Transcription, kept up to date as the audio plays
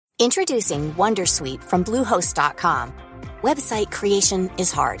Introducing Wondersuite from Bluehost.com. Website creation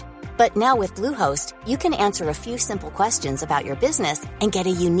is hard, but now with Bluehost, you can answer a few simple questions about your business and get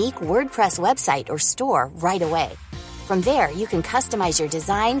a unique WordPress website or store right away. From there, you can customize your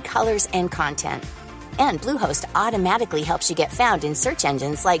design, colors, and content. And Bluehost automatically helps you get found in search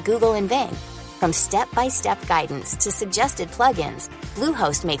engines like Google and Bing. From step-by-step guidance to suggested plugins,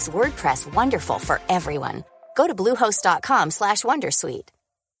 Bluehost makes WordPress wonderful for everyone. Go to bluehost.com/wondersuite.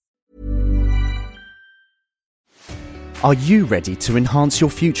 Are you ready to enhance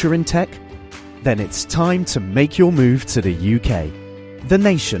your future in tech? Then it's time to make your move to the UK, the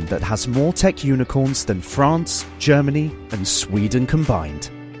nation that has more tech unicorns than France, Germany, and Sweden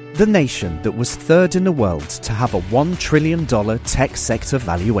combined. The nation that was third in the world to have a $1 trillion tech sector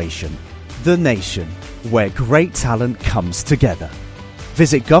valuation. The nation where great talent comes together.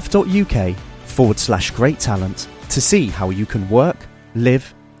 Visit gov.uk/great talent to see how you can work,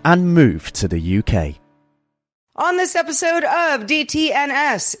 live, and move to the UK. On this episode of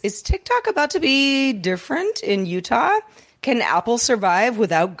DTNS, is TikTok about to be different in Utah? Can Apple survive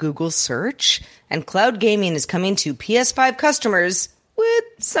without Google search? And cloud gaming is coming to PS5 customers with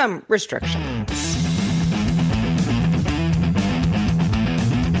some restrictions.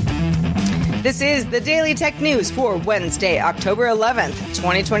 This is the Daily Tech News for Wednesday, October 11th,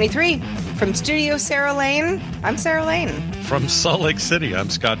 2023. From Studio Sarah Lane, I'm Sarah Lane. From Salt Lake City, I'm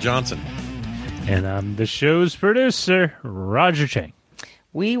Scott Johnson. And I'm the show's producer, Roger Chang.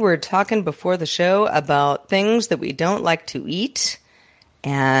 We were talking before the show about things that we don't like to eat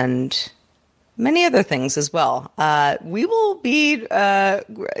and many other things as well. We will be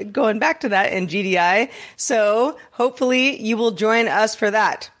going back to that in GDI, so hopefully you will join us for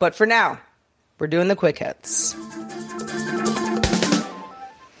that. But for now, we're doing the quick hits.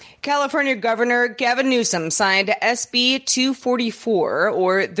 California Governor Gavin Newsom signed SB 244,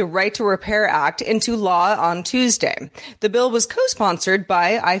 or the Right to Repair Act, into law on Tuesday. The bill was co-sponsored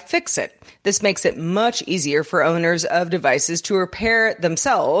by iFixit. This makes it much easier for owners of devices to repair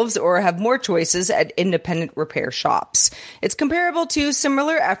themselves or have more choices at independent repair shops. It's comparable to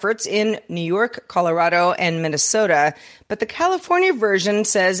similar efforts in New York, Colorado, and Minnesota, but the California version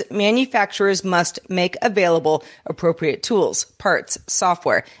says manufacturers must make available appropriate tools, parts,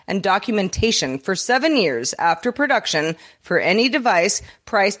 software, and documentation for 7 years after production for any device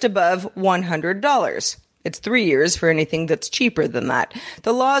priced above $100. It's 3 years for anything that's cheaper than that.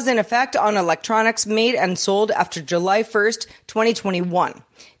 The law is in effect on electronics made and sold after July 1st, 2021.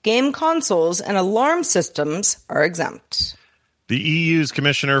 Game consoles and alarm systems are exempt. The EU's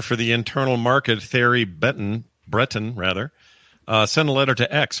Commissioner for the Internal Market, Thierry Breton, sent a letter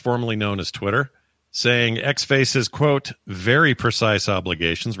to X, formerly known as Twitter, saying X faces, quote, very precise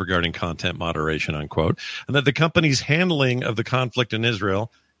obligations regarding content moderation, unquote, and that the company's handling of the conflict in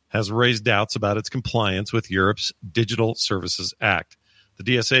Israel has raised doubts about its compliance with Europe's Digital Services Act. The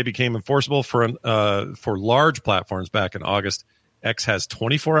DSA became enforceable for large platforms back in August. X has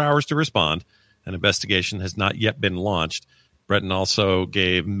 24 hours to respond. An investigation has not yet been launched. Breton also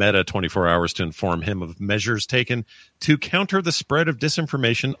gave Meta 24 hours to inform him of measures taken to counter the spread of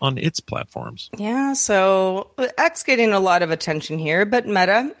disinformation on its platforms. Yeah, so X getting a lot of attention here, but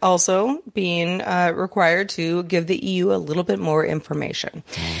Meta also being required to give the EU a little bit more information.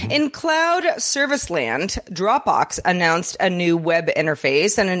 Mm-hmm. In cloud service land, Dropbox announced a new web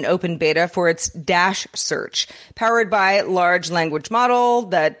interface and an open beta for its Dash search, powered by large language model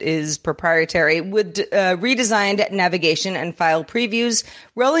that is proprietary with redesigned navigation and file previews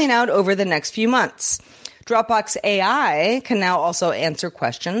rolling out over the next few months. Dropbox AI can now also answer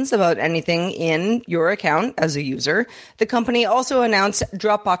questions about anything in your account as a user. The company also announced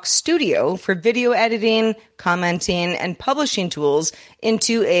Dropbox Studio for video editing, commenting, and publishing tools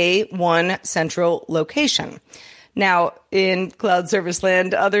into one central location. Now, in cloud service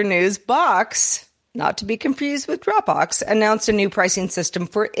land, other news, Box, not to be confused with Dropbox, announced a new pricing system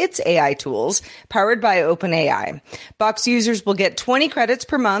for its AI tools powered by OpenAI. Box users will get 20 credits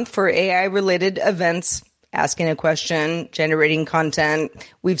per month for AI-related events, asking a question, generating content.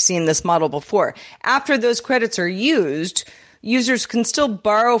 We've seen this model before. After those credits are used, users can still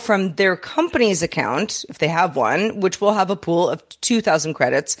borrow from their company's account, if they have one, which will have a pool of 2,000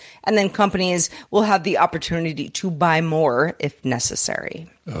 credits, and then companies will have the opportunity to buy more if necessary.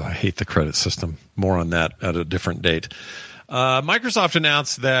 Oh, I hate the credit system. More on that at a different date. Microsoft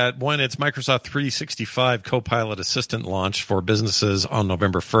announced that when its Microsoft 365 Copilot Assistant launched for businesses on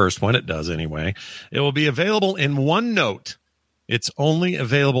November 1st, when it does anyway, it will be available in OneNote. It's only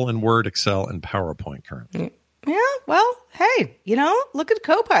available in Word, Excel, and PowerPoint currently. Yeah, well, hey, look at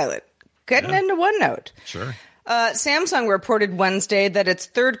Copilot getting into OneNote. Sure. Samsung reported Wednesday that its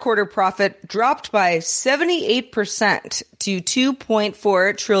third quarter profit dropped by 78% to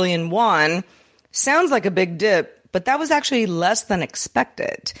 2.4 trillion won. Sounds like a big dip, but that was actually less than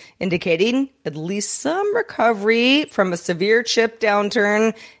expected, indicating at least some recovery from a severe chip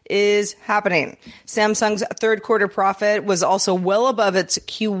downturn is happening. Samsung's third quarter profit was also well above its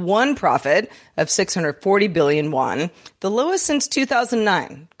Q1 profit of 640 billion won, the lowest since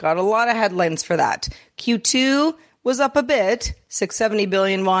 2009. Got a lot of headlines for that. Q2 was up a bit, 670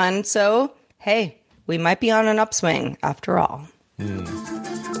 billion won. So, hey, we might be on an upswing after all.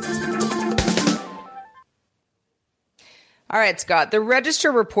 All right, Scott, the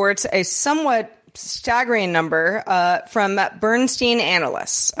Register reports a somewhat staggering number from Bernstein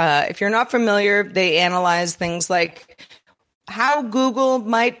analysts. If you're not familiar, they analyze things like how Google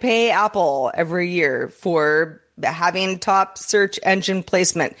might pay Apple every year for having top search engine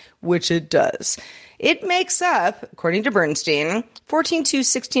placement, which it does. It makes up, according to Bernstein, 14 to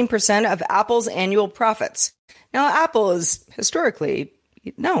 16% of Apple's annual profits. Now, Apple is historically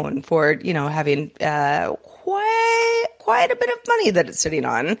known for, having quite a bit of money that it's sitting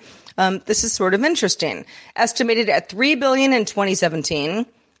on. This is sort of interesting. Estimated at $3 billion in 2017,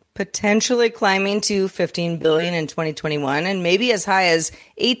 potentially climbing to $15 billion in 2021, and maybe as high as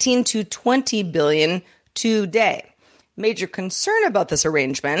 $18 to $20 billion today. Major concern about this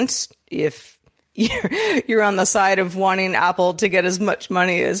arrangement, if you're on the side of wanting Apple to get as much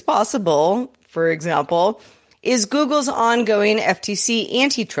money as possible, for example, is Google's ongoing FTC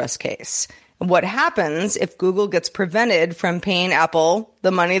antitrust case. What happens if Google gets prevented from paying Apple the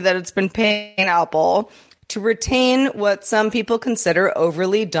money that it's been paying Apple to retain what some people consider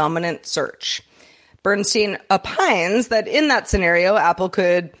overly dominant search? Bernstein opines that in that scenario, Apple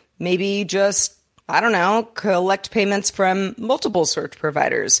could maybe just, collect payments from multiple search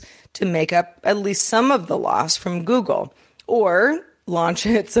providers to make up at least some of the loss from Google, or launch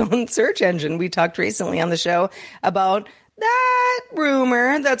its own search engine. We talked recently on the show about that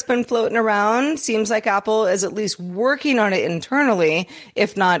rumor that's been floating around. Seems like Apple is at least working on it internally,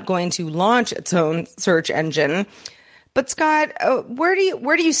 if not going to launch its own search engine. But Scott, where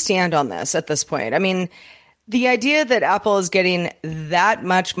do you stand on this at this point? I mean, the idea that Apple is getting that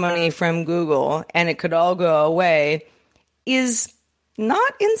much money from Google and it could all go away is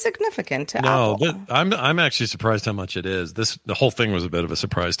not insignificant to Apple. No, I'm actually surprised how much it is. The whole thing was a bit of a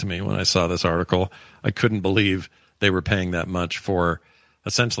surprise to me when I saw this article. I couldn't believe they were paying that much for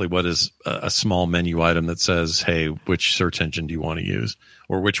essentially what is a small menu item that says, hey, which search engine do you want to use?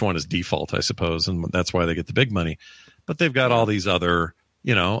 Or which one is default, I suppose. And that's why they get the big money. But they've got all these other,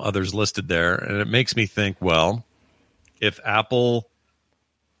 others listed there. And it makes me think, well, if Apple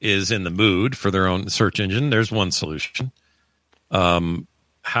is in the mood for their own search engine, there's one solution.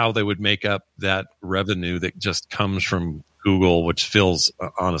 How they would make up that revenue that just comes from Google, which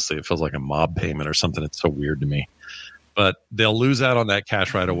honestly, it feels like a mob payment or something. It's so weird to me. But they'll lose out on that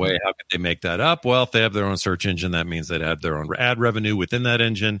cash right away. How could they make that up? Well, if they have their own search engine, that means they'd have their own ad revenue within that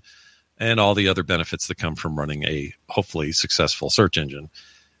engine and all the other benefits that come from running a hopefully successful search engine.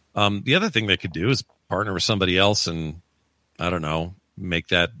 The other thing they could do is partner with somebody else and, make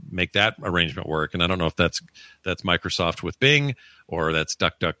that arrangement work. And I don't know if that's Microsoft with Bing, or that's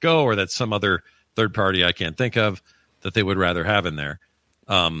DuckDuckGo, or that's some other third party I can't think of that they would rather have in there.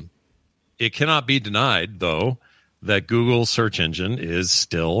 It cannot be denied, though, that Google's search engine is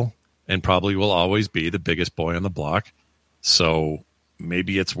still and probably will always be the biggest boy on the block. So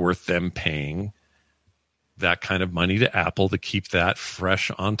maybe it's worth them paying that kind of money to Apple to keep that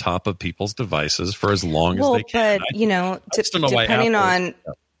fresh on top of people's devices for as long as they can. But, depending on...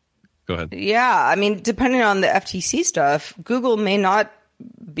 Go ahead. Yeah, I mean, depending on the FTC stuff, Google may not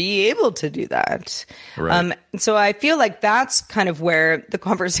be able to do that. Right. So I feel like that's kind of where the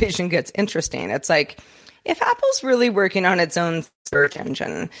conversation gets interesting. It's like, if Apple's really working on its own search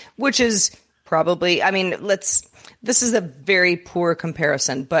engine, which is probably, this is a very poor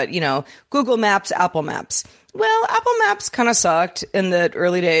comparison, but, Google Maps, Apple Maps. Well, Apple Maps kind of sucked in the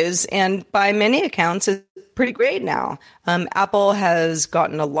early days, and by many accounts, it's pretty great now. Apple has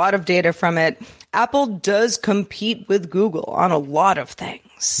gotten a lot of data from it. Apple does compete with Google on a lot of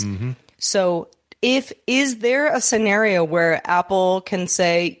things. Mm-hmm. So is there a scenario where Apple can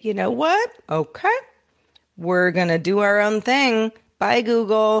say, you know what? Okay, we're going to do our own thing. Bye,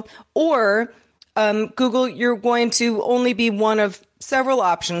 Google. Or Google, you're going to only be one of several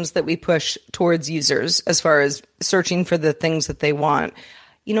options that we push towards users as far as searching for the things that they want.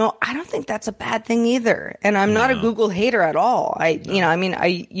 I don't think that's a bad thing either. And I'm not a Google hater at all. I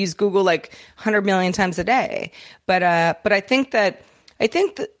use Google like 100 million times a day. But I think that I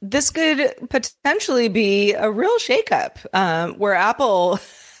think that this could potentially be a real shakeup, where Apple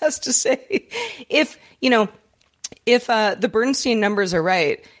has to say, if the Bernstein numbers are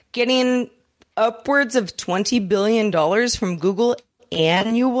right, getting upwards of $20 billion from Google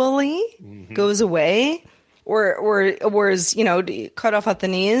annually goes away, or is cut off at the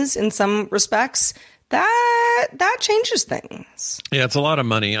knees in some respects. That changes things. Yeah, it's a lot of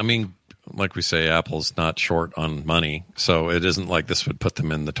money. I mean, like we say, Apple's not short on money, so it isn't like this would put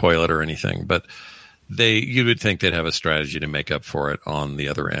them in the toilet or anything. But you would think they'd have a strategy to make up for it on the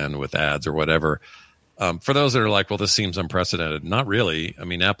other end with ads or whatever. For those that are like, well, this seems unprecedented. Not really. I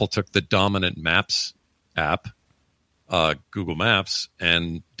mean, Apple took the dominant Maps app, Google Maps,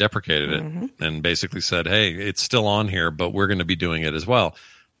 and deprecated it and basically said, hey, it's still on here, but we're going to be doing it as well.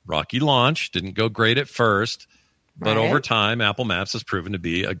 Rocky launch, didn't go great at first, but over time, Apple Maps has proven to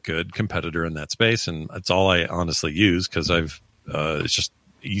be a good competitor in that space, and that's all I honestly use because it's just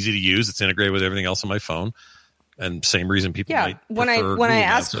easy to use. It's integrated with everything else on my phone, and same reason people might when prefer I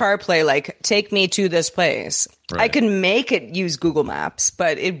ask CarPlay, like, take me to this place, I can make it use Google Maps,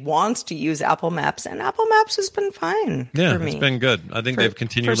 but it wants to use Apple Maps, and Apple Maps has been fine for me. It's been good. I think they've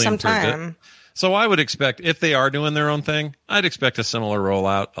continually for some improved time. it. So I would expect, if they are doing their own thing, I'd expect a similar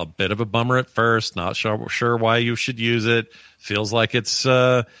rollout. A bit of a bummer at first, not sure why you should use it. Feels like it's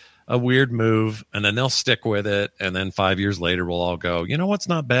a weird move, and then they'll stick with it. And then 5 years later, we'll all go, you know what's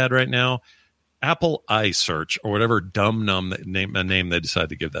not bad right now? Apple iSearch, or whatever dumb name they decide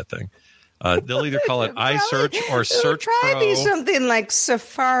to give that thing. They'll either call it iSearch or Search Pro. It'll probably be something like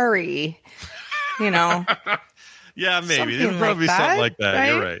Safari, Yeah, maybe. Something It'd probably be like something that, like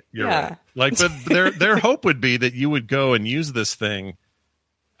that. right? You're right. Like, but their hope would be that you would go and use this thing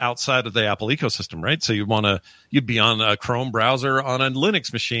outside of the Apple ecosystem, right? So you'd be on a Chrome browser on a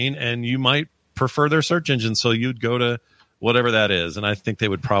Linux machine, and you might prefer their search engine, so you'd go to whatever that is. And I think they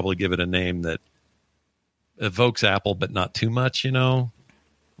would probably give it a name that evokes Apple, but not too much,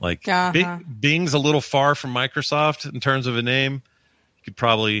 Like Bing's a little far from Microsoft in terms of a name. You could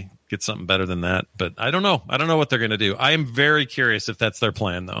probably get something better than that, but I don't know. I don't know what they're going to do. I am very curious if that's their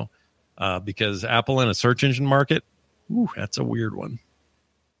plan, though, because Apple in a search engine market, that's a weird one.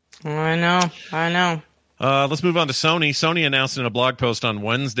 I know. Let's move on to Sony. Sony announced in a blog post on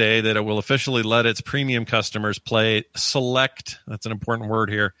Wednesday that it will officially let its premium customers play select, that's an important word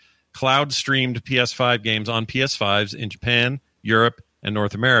here, cloud-streamed PS5 games on PS5s in Japan, Europe, and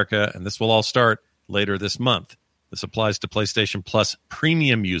North America, and this will all start later this month. This applies to PlayStation Plus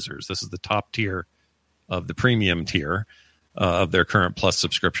premium users. This is the top tier of the premium tier of their current Plus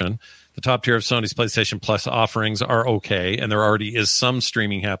subscription. The top tier of Sony's PlayStation Plus offerings are okay, and there already is some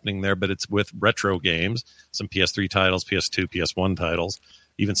streaming happening there, but it's with retro games, some PS3 titles, PS2, PS1 titles,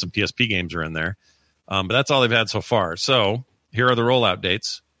 even some PSP games are in there. But that's all they've had so far. So here are the rollout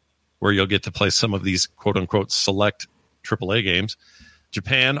dates where you'll get to play some of these quote-unquote select AAA games.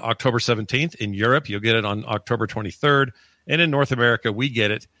 Japan, October 17th. In Europe, you'll get it on October 23rd. And in North America, we get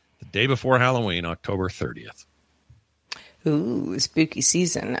it the day before Halloween, October 30th. Ooh, spooky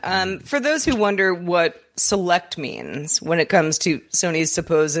season. For those who wonder what select means when it comes to Sony's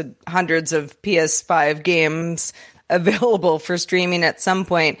supposed hundreds of PS5 games available for streaming at some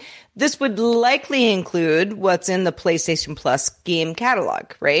point, this would likely include what's in the PlayStation Plus game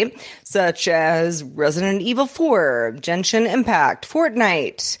catalog, right? Such as Resident Evil 4, Genshin Impact,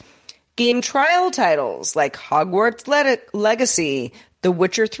 Fortnite, game trial titles like Hogwarts Legacy, The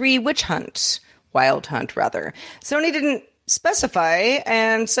Witcher 3 Wild Hunt. Sony didn't specify,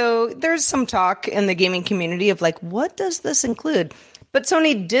 and so there's some talk in the gaming community of like, what does this include? But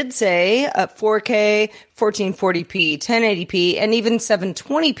Sony did say 4K, 1440p, 1080p, and even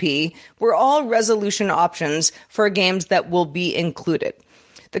 720p were all resolution options for games that will be included.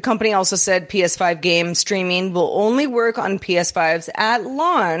 The company also said PS5 game streaming will only work on PS5s at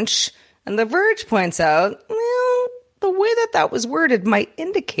launch, and The Verge points out, well, the way that was worded might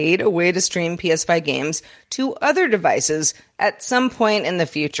indicate a way to stream PS5 games to other devices at some point in the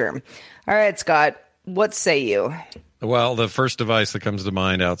future. All right, Scott, what say you? Well, the first device that comes to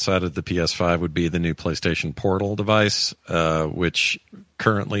mind outside of the PS5 would be the new PlayStation Portal device, which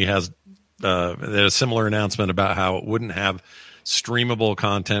currently has a similar announcement about how it wouldn't have streamable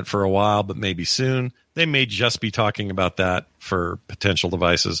content for a while, but maybe soon. They may just be talking about that for potential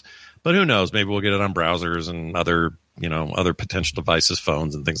devices, but who knows? Maybe we'll get it on browsers and other potential devices,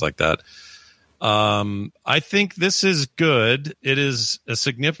 phones and things like that. I think this is good. It is a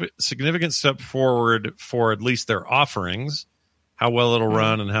significant step forward for at least their offerings. How well it'll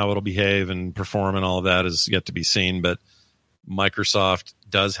run and how it'll behave and perform and all of that is yet to be seen. But Microsoft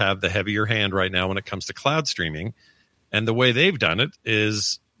does have the heavier hand right now when it comes to cloud streaming. And the way they've done it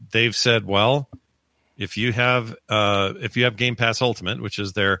is they've said, well, if you have Game Pass Ultimate, which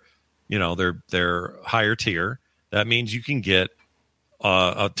is their higher tier, that means you can get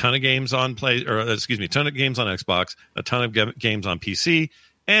a ton of games on a ton of games on Xbox, a ton of games on PC,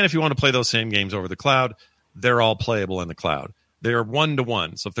 and if you want to play those same games over the cloud, they're all playable in the cloud. They are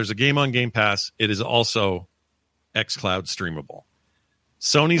 1-to-1. So if there's a game on Game Pass, it is also xCloud streamable.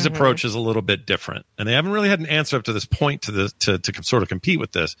 Sony's approach is a little bit different, and they haven't really had an answer up to this point to sort of compete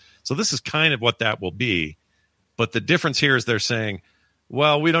with this. So this is kind of what that will be. But the difference here is they're saying,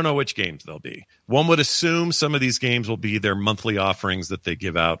 well, we don't know which games they'll be. One would assume some of these games will be their monthly offerings that they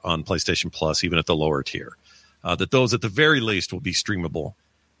give out on PlayStation Plus, even at the lower tier. That those at the very least will be streamable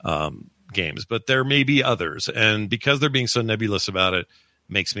games. But there may be others. And because they're being so nebulous about it,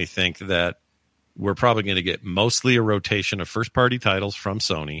 makes me think that we're probably going to get mostly a rotation of first-party titles from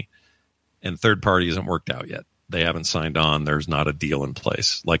Sony, and third-party isn't worked out yet. They haven't signed on. There's not a deal in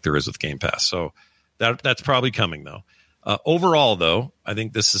place like there is with Game Pass. So that's probably coming, though. Overall, though, I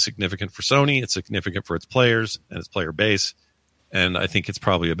think this is significant for Sony. It's significant for its players and its player base. And I think it's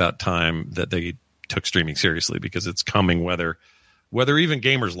probably about time that they took streaming seriously, because it's coming whether even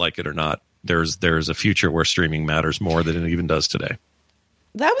gamers like it or not. There's a future where streaming matters more than it even does today.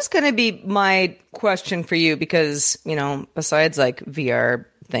 That was going to be my question for you because, besides like VR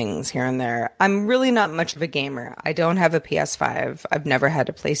things here and there, I'm really not much of a gamer. I don't have a PS5. I've never had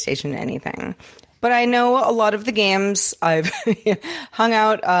a PlayStation anything. But I know a lot of the games. I've hung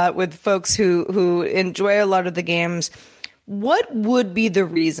out with folks who enjoy a lot of the games. What would be the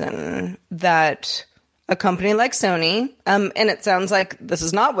reason that a company like Sony, and it sounds like this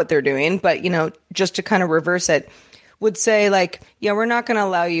is not what they're doing, but, just to kind of reverse it, would say like, yeah, we're not going to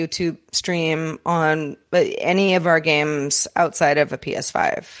allow you to stream on any of our games outside of a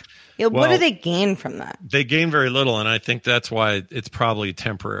PS5. What do they gain from that? They gain very little, and I think that's why it's probably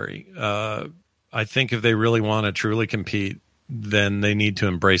temporary. I think if they really want to truly compete, then they need to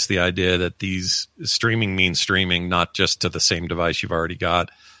embrace the idea that these streaming means streaming, not just to the same device you've already got.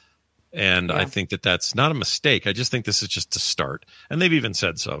 And I think that that's not a mistake. I just think this is just a start. And they've even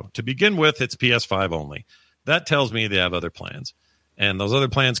said so. To begin with, it's PS5 only. That tells me they have other plans. And those other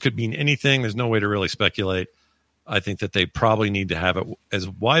plans could mean anything. There's no way to really speculate. I think that they probably need to have it as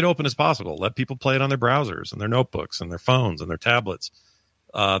wide open as possible. Let people play it on their browsers and their notebooks and their phones and their tablets.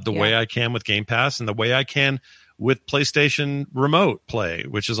 The way I can with Game Pass and the way I can with PlayStation Remote Play,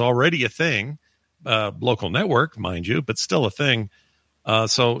 which is already a thing. Local network, mind you, but still a thing.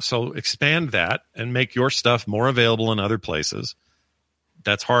 So expand that and make your stuff more available in other places.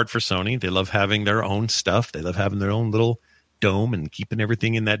 That's hard for Sony. They love having their own stuff. They love having their own little dome and keeping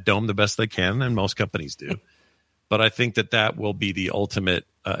everything in that dome the best they can, and most companies do. But I think that will be the ultimate,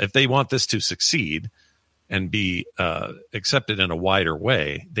 if they want this to succeed and be accepted in a wider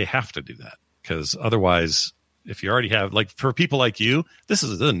way, they have to do that. Because otherwise, if you already have, like for people like you, this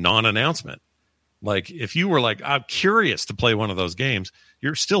is a non-announcement. Like if you were like, I'm curious to play one of those games,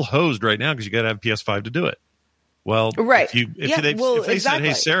 you're still hosed right now because you got to have PS5 to do it. Well, right. If they said,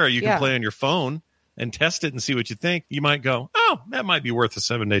 hey, Sarah, you can play on your phone and test it and see what you think, you might go, oh, that might be worth a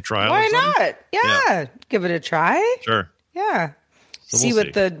 7-day trial. Why not? Yeah. Give it a try. Sure. Yeah. So see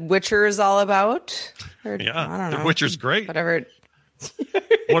what The Witcher is all about. Or, I don't know. The Witcher's great. Whatever.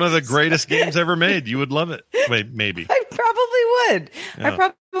 One of the greatest games ever made. You would love it. Maybe. I probably would. Yeah. I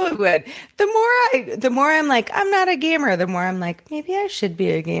probably would. The more I'm like, I'm not a gamer, the more I'm like, maybe I should be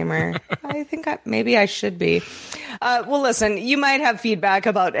a gamer. I think maybe I should be. Well, listen, you might have feedback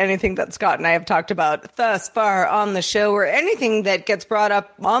about anything that Scott and I have talked about thus far on the show, or anything that gets brought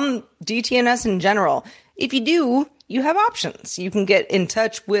up on DTNS in general. If you do, you have options. You can get in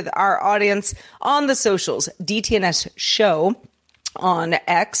touch with our audience on the socials, DTNS Show on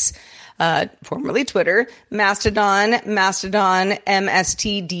X, formerly Twitter, Mastodon,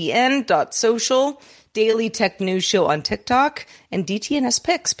 mstdn.social, Daily Tech News Show on TikTok, and DTNS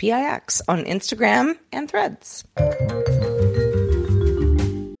Pix, PIX, on Instagram and Threads.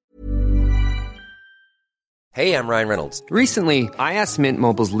 Hey, I'm Ryan Reynolds. Recently, I asked Mint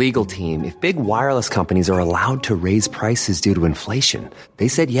Mobile's legal team if big wireless companies are allowed to raise prices due to inflation. They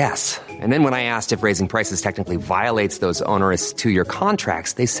said yes. And then when I asked if raising prices technically violates those onerous 2-year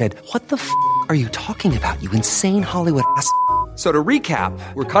contracts, they said, what the f*** are you talking about, you insane Hollywood ass f- So to recap,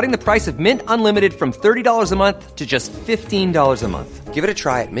 we're cutting the price of Mint Unlimited from $30 a month to just $15 a month. Give it a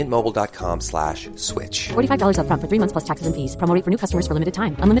try at mintmobile.com/switch. $45 up front for 3 months plus taxes and fees. Promo rate for new customers for limited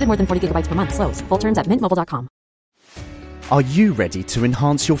time. Unlimited more than 40 gigabytes per month. Slows full terms at mintmobile.com. Are you ready to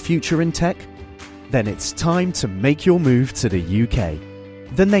enhance your future in tech? Then it's time to make your move to the UK.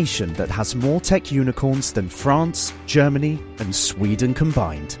 the nation that has more tech unicorns than France, Germany, and Sweden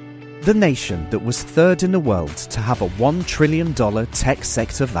combined. The nation that was third in the world to have a $1 trillion tech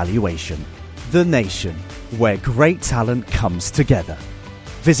sector valuation. The nation where great talent comes together.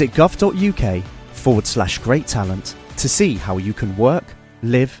 Visit gov.uk/great talent to see how you can work,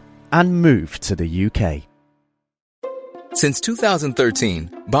 live, and move to the UK. Since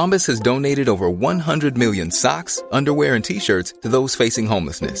 2013, Bombas has donated over 100 million socks, underwear, and T-shirts to those facing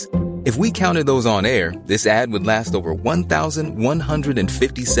homelessness. If we counted those on air, this ad would last over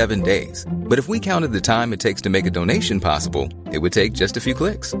 1,157 days. But if we counted the time it takes to make a donation possible, it would take just a few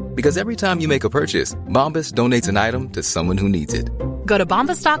clicks. Because every time you make a purchase, Bombas donates an item to someone who needs it. Go to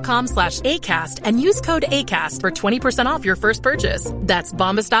bombas.com/ACAST and use code ACAST for 20% off your first purchase. That's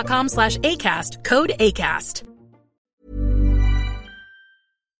bombas.com/ACAST, code ACAST.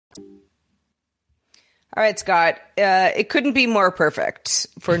 All right, Scott, it couldn't be more perfect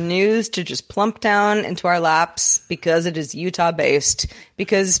for news to just plump down into our laps because it is Utah-based,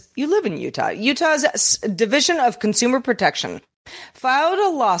 because you live in Utah. Utah's Division of Consumer Protection filed a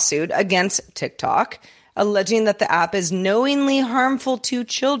lawsuit against TikTok, alleging that the app is knowingly harmful to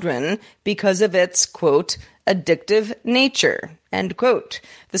children because of its, quote, addictive nature, end quote.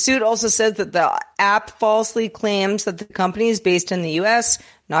 The suit also says that the app falsely claims that the company is based in the U.S.,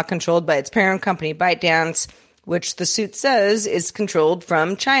 not controlled by its parent company, ByteDance, which the suit says is controlled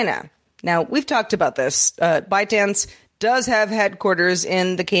from China. Now, we've talked about this. ByteDance does have headquarters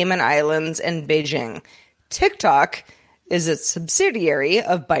in the Cayman Islands and Beijing. TikTok is a subsidiary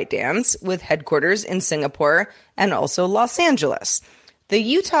of ByteDance with headquarters in Singapore and also Los Angeles. The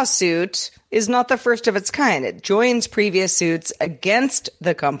Utah suit is not the first of its kind. It joins previous suits against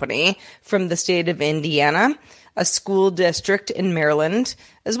the company from the state of Indiana, a school district in Maryland,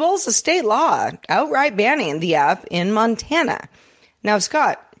 as well as a state law outright banning the app in Montana. Now,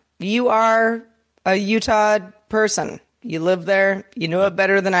 Scott, you are a Utah person. You live there. You know it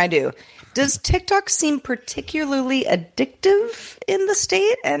better than I do. Does TikTok seem particularly addictive in the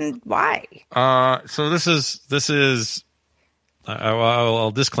state, and why? So this is.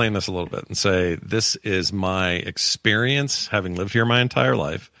 I'll disclaim this a little bit and say this is my experience, having lived here my entire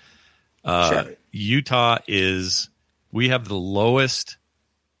life. Sure. Utah we have the lowest,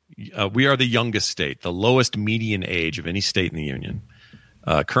 we are the youngest state, the lowest median age of any state in the union.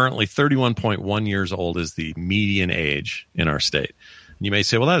 Currently 31.1 years old is the median age in our state. And you may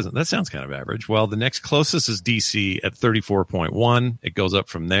say, well, that sounds kind of average. Well, the next closest is DC at 34.1. It goes up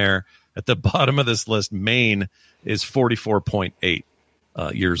from there. At the bottom of this list, Maine is 44.8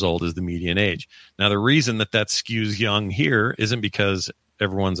 years old is the median age. Now, the reason that skews young here isn't because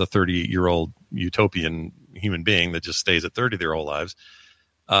everyone's a 30-year-old utopian human being that just stays at 30 their whole lives.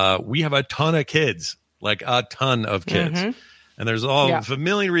 We have a ton of kids, like a ton of kids. Mm-hmm. And there's a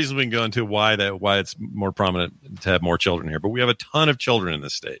million reasons we can go into why it's more prominent to have more children here. But we have a ton of children in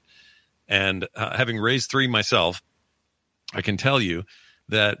this state. And having raised 3 myself, I can tell you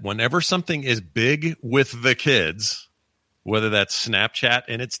that whenever something is big with the kids, whether that's Snapchat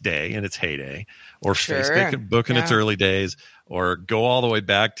in its heyday, or Facebook in its early days, or go all the way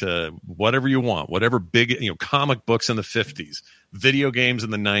back to whatever you want, whatever big, comic books in the 50s, video games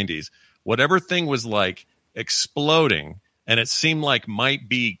in the 90s, whatever thing was like exploding and it seemed like might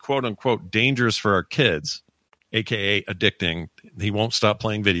be quote unquote dangerous for our kids, aka addicting. He won't stop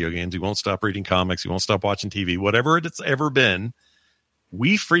playing video games. He won't stop reading comics. He won't stop watching TV, whatever it's ever been.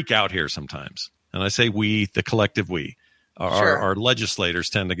 We freak out here sometimes. And I say we, the collective we. Our legislators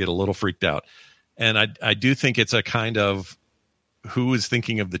tend to get a little freaked out. And I do think it's a kind of who is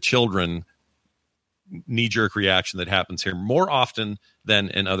thinking of the children knee-jerk reaction that happens here more often than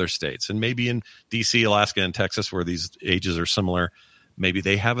in other states. And maybe in D.C., Alaska, and Texas, where these ages are similar, maybe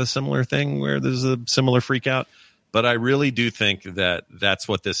they have a similar thing where there's a similar freak out. But I really do think that that's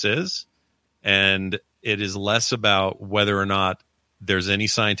what this is. And it is less about whether or not there's any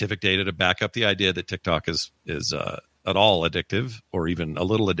scientific data to back up the idea that TikTok is at all addictive or even a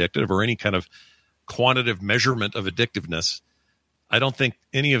little addictive or any kind of quantitative measurement of addictiveness. I don't think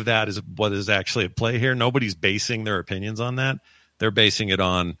any of that is what is actually at play here. Nobody's basing their opinions on that. They're basing it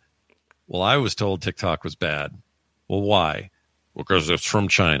on, well, I was told TikTok was bad. Well, why? Well, because it's from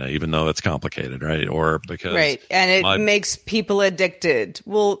China, even though it's complicated, right? Or because... Right, and it makes people addicted.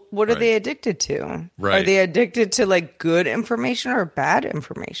 Well, what are they addicted to? Right. Are they addicted to, like, good information or bad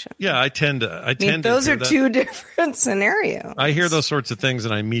information? Yeah, I tend to those are two different scenarios. I hear those sorts of things,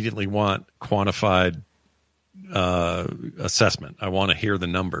 and I immediately want quantified assessment. I want to hear the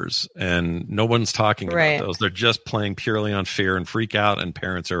numbers, and no one's talking about those. They're just playing purely on fear and freak out, and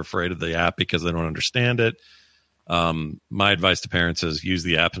parents are afraid of the app because they don't understand it. My advice to parents is use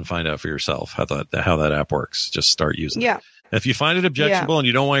the app and find out for yourself how that app works. Just start using it. If you find it objectionable and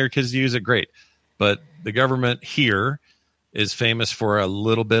you don't want your kids to use it, great. But the government here is famous for a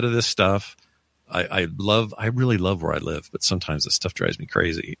little bit of this stuff. I really love where I live, but sometimes this stuff drives me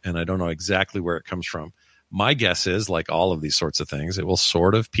crazy, and I don't know exactly where it comes from. My guess is, like all of these sorts of things, it will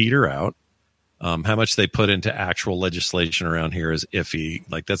sort of peter out. How much they put into actual legislation around here is iffy.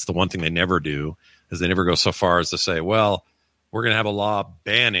 Like, that's the one thing they never do, is they never go so far as to say, well, we're going to have a law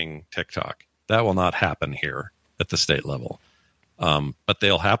banning TikTok. That will not happen here at the state level. But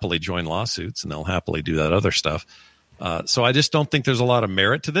they'll happily join lawsuits, and they'll happily do that other stuff. So I just don't think there's a lot of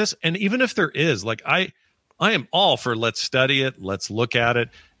merit to this. And even if there is, like, I am all for, let's study it, let's look at it.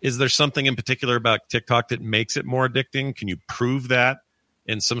 Is there something in particular about TikTok that makes it more addicting? Can you prove that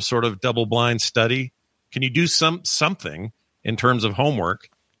in some sort of double-blind study? Can you do something in terms of homework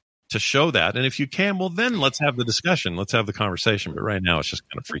to show that? And if you can, well, then let's have the discussion. Let's have the conversation. But right now, it's just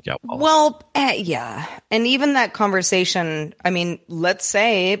kind of freak out policy. Well, yeah. And even that conversation, I mean, let's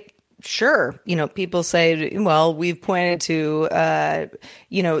say, sure, people say, well, we've pointed to, the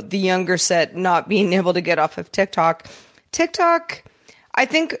younger set not being able to get off of TikTok. TikTok, I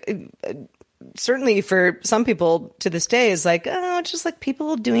think, certainly for some people to this day, is like, oh, just like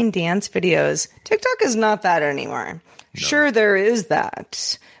people doing dance videos. TikTok is not that anymore. No. Sure, there is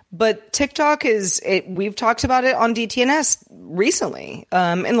that. But TikTok we've talked about it on DTNS recently,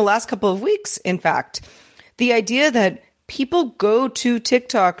 in the last couple of weeks, in fact. The idea that people go to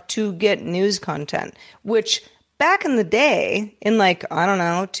TikTok to get news content, which back in the day, in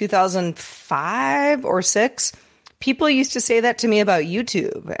 2005 or 6, people used to say that to me about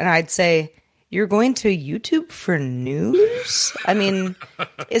YouTube. And I'd say, you're going to YouTube for news? I mean,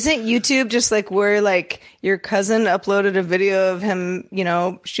 isn't YouTube just like where your cousin uploaded a video of him,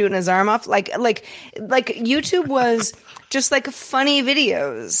 shooting his arm off? Like YouTube was just like funny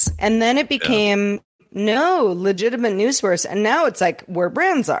videos. And then it became no legitimate news source. And now it's like where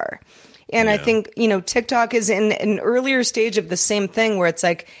brands are. And I think, TikTok is in an earlier stage of the same thing where it's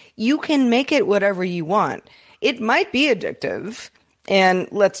like, you can make it whatever you want. It might be addictive, and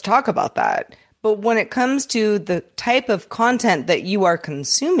let's talk about that. But when it comes to the type of content that you are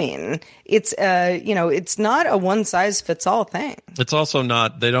consuming, it's it's not a one size fits all thing. It's also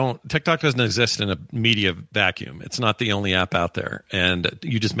not. TikTok doesn't exist in a media vacuum. It's not the only app out there. And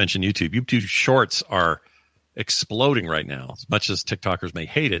you just mentioned YouTube. YouTube Shorts are exploding right now. As much as TikTokers may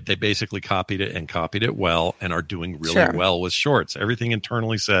hate it, they basically copied it well and are doing really well with Shorts. Everything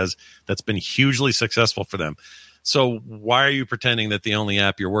internally says that's been hugely successful for them. So why are you pretending that the only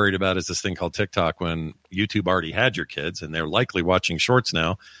app you're worried about is this thing called TikTok when YouTube already had your kids and they're likely watching Shorts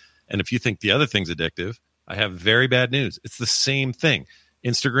now? And if you think the other thing's addictive, I have very bad news. It's the same thing.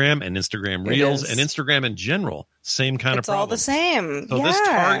 Instagram and Instagram Reels and Instagram in general, same kind of problem. It's all the same. So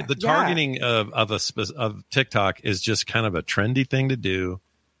the targeting of TikTok is just kind of a trendy thing to do.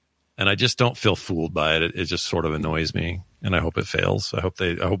 And I just don't feel fooled by it. It just sort of annoys me, and I hope it fails. I hope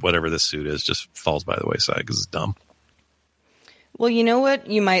whatever this suit is just falls by the wayside because it's dumb. Well, you know what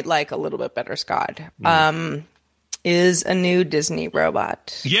you might like a little bit better, Scott, is a new Disney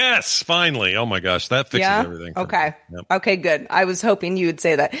robot. Yes, finally. Oh my gosh, that fixes everything. Okay. Yep. Okay, good. I was hoping you would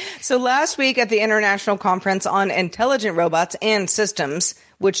say that. So last week at the International Conference on Intelligent Robots and Systems,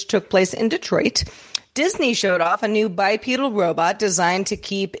 which took place in Detroit, Disney showed off a new bipedal robot designed to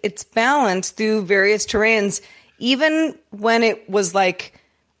keep its balance through various terrains, even when it was like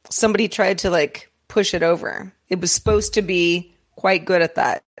somebody tried to push it over. It was supposed to be quite good at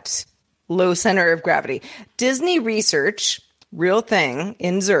that. Low center of gravity. Disney Research, real thing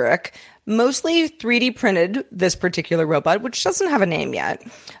in Zurich, mostly 3D printed this particular robot, which doesn't have a name yet,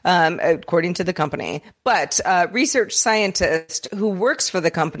 according to the company. But research scientist who works for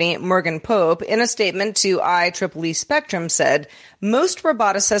the company, Morgan Pope, in a statement to IEEE Spectrum said, most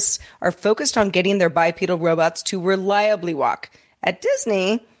roboticists are focused on getting their bipedal robots to reliably walk. At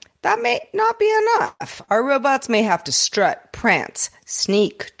Disney, that may not be enough. Our robots may have to strut, prance,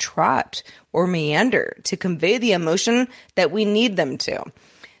 sneak, trot, or meander to convey the emotion that we need them to.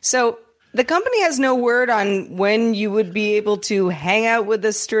 So the company has no word on when you would be able to hang out with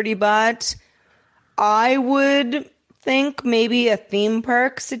this sturdy bot. I would think maybe a theme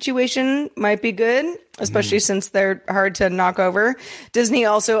park situation might be good, especially since they're hard to knock over. Disney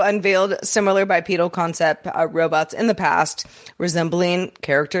also unveiled similar bipedal concept robots in the past, resembling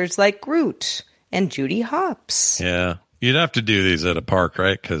characters like Groot and Judy Hopps. Yeah, you'd have to do these at a park,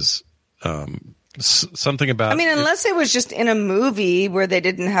 right? Because something about. I mean, unless it was just in a movie where they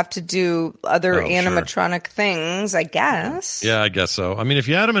didn't have to do other animatronic things, I guess. Yeah, I guess so. I mean, if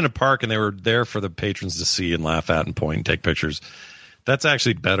you had them in a park and they were there for the patrons to see and laugh at and point and take pictures, that's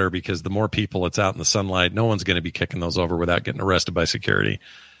actually better because the more people it's out in the sunlight, no one's going to be kicking those over without getting arrested by security.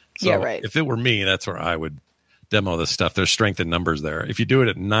 So yeah, right. If it were me, that's where I would demo this stuff. There's strength in numbers there. If you do it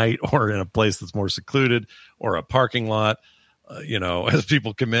at night or in a place that's more secluded or a parking lot, as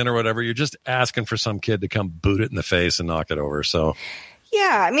people come in or whatever, you're just asking for some kid to come boot it in the face and knock it over. So,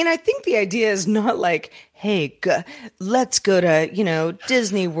 yeah, I mean, I think the idea is not like, hey, let's go to,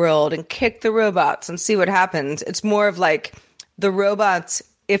 Disney World and kick the robots and see what happens. It's more of like the robots,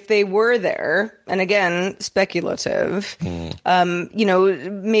 if they were there, and again, speculative, maybe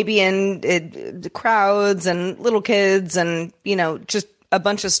in the crowds and little kids and, just a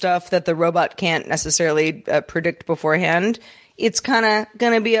bunch of stuff that the robot can't necessarily predict beforehand, it's kind of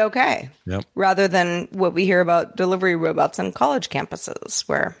going to be okay. Yep. Rather than what we hear about delivery robots on college campuses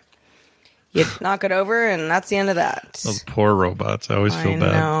where you knock it over and that's the end of that. Those poor robots. I always feel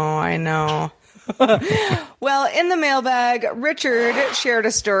bad. I know. Well, in the mailbag, Richard shared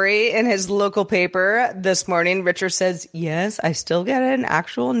a story in his local paper this morning. Richard says, yes, I still get an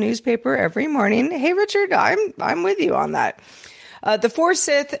actual newspaper every morning. Hey, Richard, I'm with you on that. The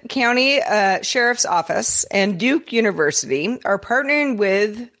Forsyth County Sheriff's Office and Duke University are partnering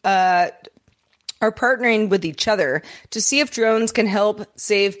with each other to see if drones can help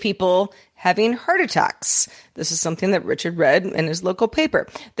save people having heart attacks. This is something that Richard read in his local paper.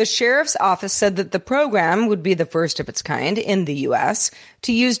 The sheriff's office said that the program would be the first of its kind in the U.S.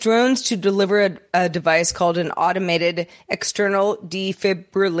 to use drones to deliver a device called an automated external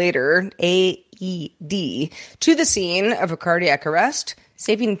defibrillator, AED, to the scene of a cardiac arrest,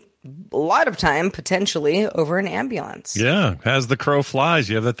 saving a lot of time potentially over an ambulance. Yeah, as the crow flies,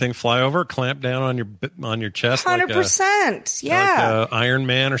 you have that thing fly over, clamp down on your chest, 100%. Yeah, like Iron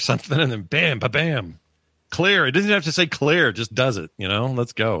Man or something, and then bam, ba bam, clear. It doesn't have to say clear; it just does it.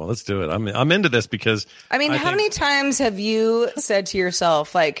 Let's go, let's do it. I'm into this because I mean, how many times have you said to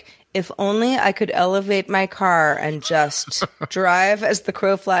yourself, like, if only I could elevate my car and just drive as the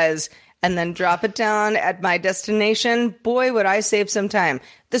crow flies, and then drop it down at my destination, boy, would I save some time.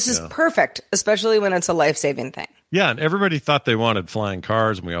 This is perfect, especially when it's a life-saving thing. Yeah, and everybody thought they wanted flying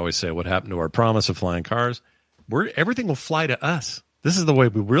cars, and we always say, what happened to our promise of flying cars? Everything will fly to us. This is the way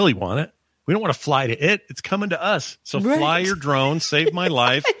we really want it. We don't want to fly to it. It's coming to us. So fly your drone, save my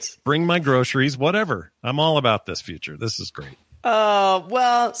life, bring my groceries, whatever. I'm all about this future. This is great. Oh,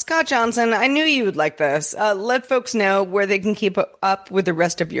 well, Scott Johnson, I knew you would like this. Let folks know where they can keep up with the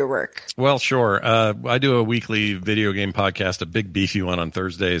rest of your work. Well, sure. I do a weekly video game podcast, a big beefy one on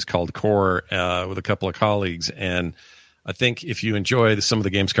Thursdays called Core with a couple of colleagues. And I think if you enjoy some of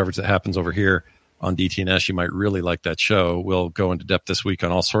the games coverage that happens over here on DTNS, you might really like that show. We'll go into depth this week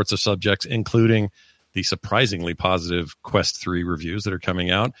on all sorts of subjects, including the surprisingly positive Quest 3 reviews that are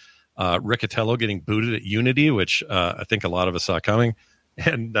coming out. Riccatello getting booted at Unity, which I think a lot of us saw coming,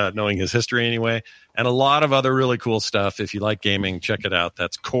 and knowing his history anyway, and a lot of other really cool stuff. If you like gaming, check it out.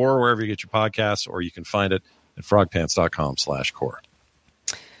 That's Core wherever you get your podcasts, or you can find it at frogpants.com/core.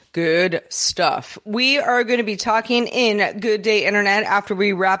 Good stuff. We are going to be talking in Good Day Internet after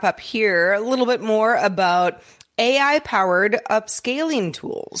we wrap up here a little bit more about AI-powered upscaling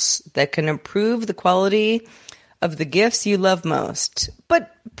tools that can improve the quality of the gifts you love most,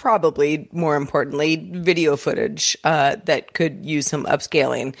 but probably more importantly, video footage that could use some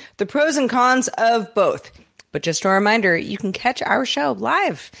upscaling. The pros and cons of both. But just a reminder, you can catch our show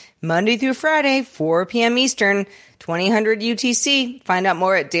live Monday through Friday, 4 p.m. Eastern, 2000 UTC. Find out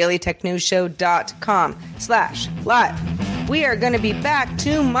more at dailytechnewsshow.com/live. We are going to be back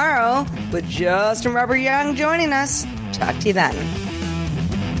tomorrow with Justin Robert Young joining us. Talk to you then.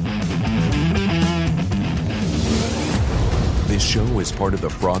 This show is part of the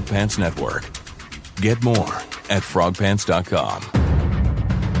Frog Pants Network. Get more at frogpants.com.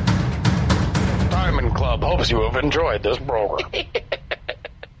 Diamond Club hopes you have enjoyed this program.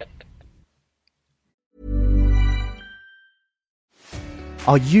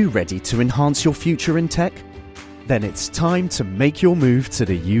 Are you ready to enhance your future in tech? Then it's time to make your move to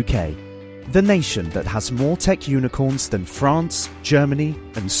the UK, the nation that has more tech unicorns than France, Germany,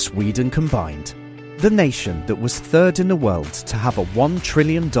 and Sweden combined. The nation that was third in the world to have a $1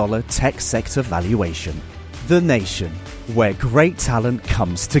 trillion tech sector valuation. The nation where great talent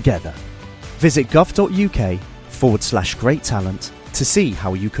comes together. Visit gov.uk/great talent to see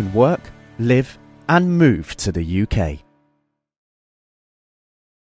how you can work, live, and move to the UK.